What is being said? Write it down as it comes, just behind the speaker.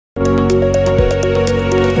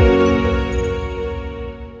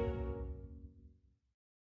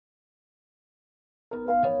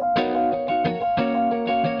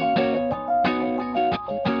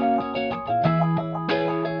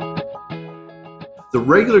The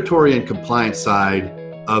regulatory and compliance side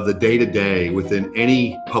of the day-to-day within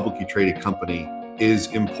any publicly traded company is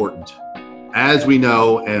important. As we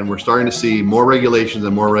know, and we're starting to see more regulations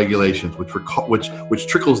and more regulations, which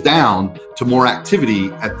trickles down to more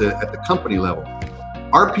activity at the company level.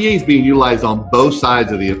 RPA is being utilized on both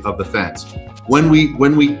sides of the fence. When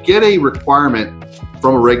we get a requirement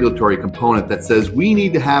from a regulatory component that says we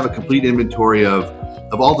need to have a complete inventory of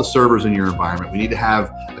all the servers in your environment, we need to have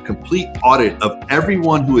a complete audit of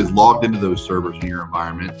everyone who is logged into those servers in your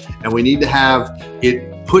environment, and we need to have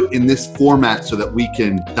it put in this format so that we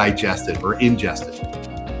can digest it or ingest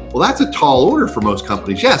it. Well, that's a tall order for most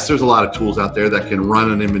companies. Yes, there's a lot of tools out there that can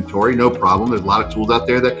run an inventory, no problem. There's a lot of tools out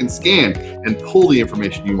there that can scan and pull the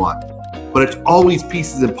information you want. But it's always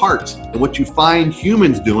pieces and parts. And what you find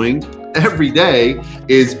humans doing every day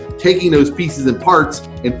is taking those pieces and parts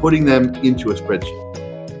and putting them into a spreadsheet.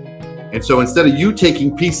 And so instead of you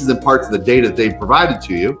taking pieces and parts of the data that they've provided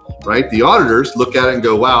to you, right, the auditors look at it and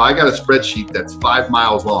go, wow, I got a spreadsheet that's 5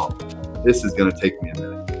 miles long. This is going to take me a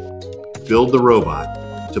minute. Build the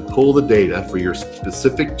robot to pull the data for your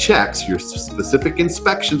specific checks, your specific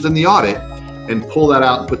inspections in the audit, and pull that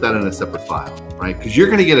out and put that in a separate file, right? Because you're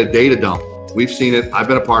going to get a data dump. We've seen it. I've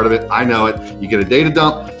been a part of it. I know it. You get a data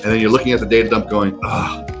dump, and then you're looking at the data dump going,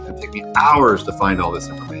 oh, it's going to take me hours to find all this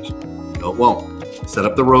information. No, it won't. Set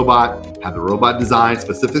up the robot, have the robot designed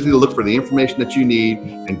specifically to look for the information that you need,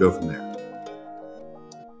 and go from there.